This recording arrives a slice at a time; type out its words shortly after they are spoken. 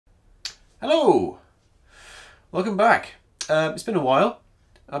Hello! Welcome back. It's been a while.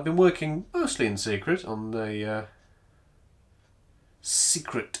 I've been working mostly in secret on the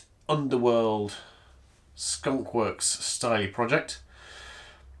secret underworld skunkworks styly project.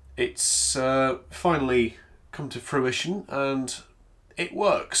 It's finally come to fruition and it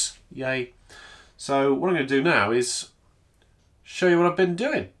works. Yay. So what I'm going to do now is show you what I've been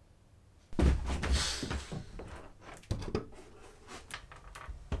doing.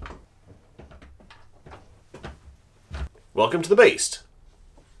 Welcome to the beast.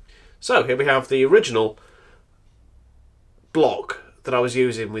 So here we have the original block that I was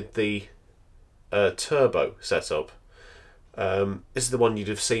using with the turbo setup. This is the one you'd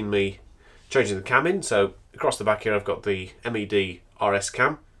have seen me changing the cam in. So across the back here I've got the MED RS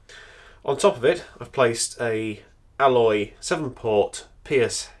cam. On top of it I've placed a alloy 7-port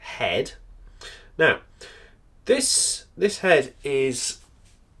Pierce head. Now this head is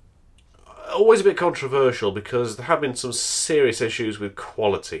always a bit controversial because there have been some serious issues with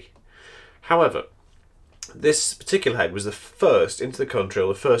quality. However, this particular head was the first into the country,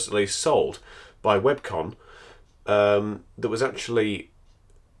 or the first at least sold by Webcon, that was actually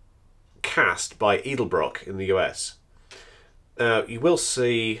cast by Edelbrock in the US. You will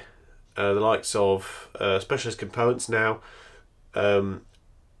see the likes of Specialist Components now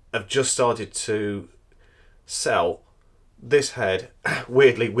have just started to sell this head,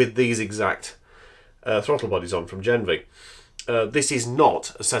 weirdly, with these exact throttle bodies on from Genvi. This is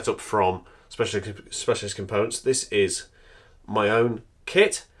not a setup from Specialist Components. This is my own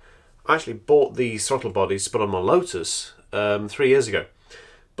kit. I actually bought these throttle bodies to put on my Lotus 3 years ago,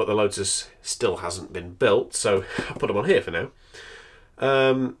 but the Lotus still hasn't been built, so I'll put them on here for now.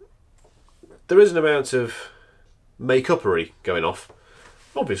 There is an amount of make-uppery going off,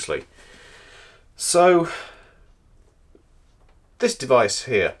 obviously. So this device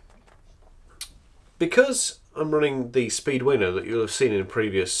here, because I'm running the Speeduino that you'll have seen in a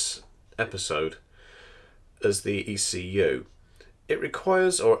previous episode as the ECU, it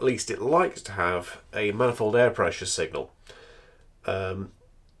requires, or at least it likes to have, a manifold air pressure signal,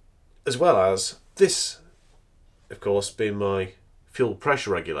 as well as this, of course, being my fuel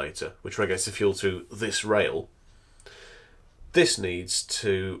pressure regulator, which regulates the fuel through this rail. This needs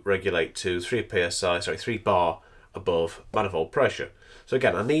to regulate to 3 bar above manifold pressure. So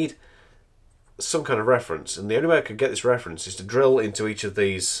again, I need some kind of reference, and the only way I could get this reference is to drill into each of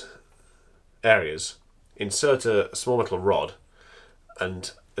these areas, insert a small metal rod,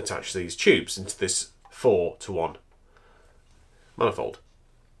 and attach these tubes into this 4:1 manifold.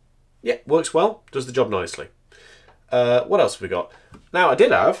 Yeah, works well, does the job nicely. What else have we got? Now, I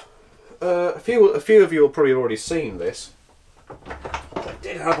did have a few of you have probably already seen this. I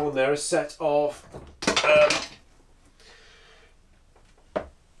did have on there a set of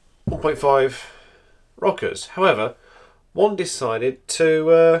 1.5 rockers. However, one decided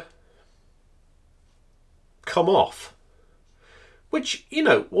to come off, which, you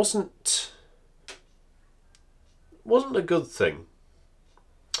know, wasn't a good thing.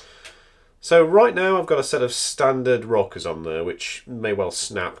 So right now I've got a set of standard rockers on there, which may well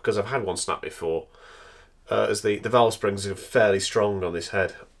snap because I've had one snap before, as the valve springs are fairly strong on this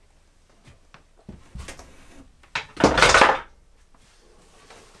head.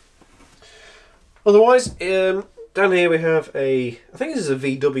 Otherwise, down here we have I think this is a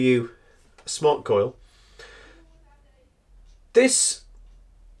VW smart coil. This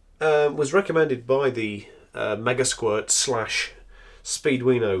was recommended by the Mega Squirt /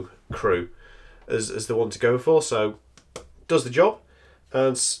 Speeduino crew as the one to go for, so does the job.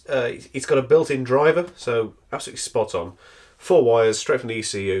 And it's got a built-in driver, so absolutely spot on. 4 wires straight from the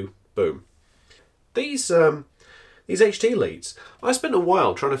ECU, boom. These HT leads, I spent a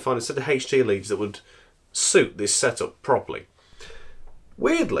while trying to find a set of HT leads that would suit this setup properly.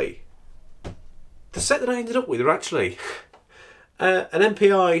 Weirdly, the set that I ended up with were actually an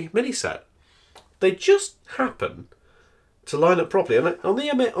MPI mini set. They just happen to line up properly. And on the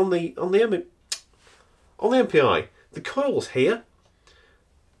MPI, the coil's here.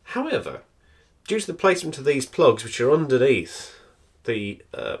 However, due to the placement of these plugs, which are underneath the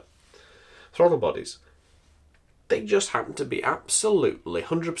throttle bodies, they just happen to be absolutely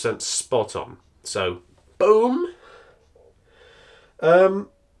 100% spot on. So, boom. What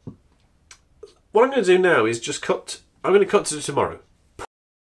I'm going to do now is just cut. I'm going to cut to tomorrow.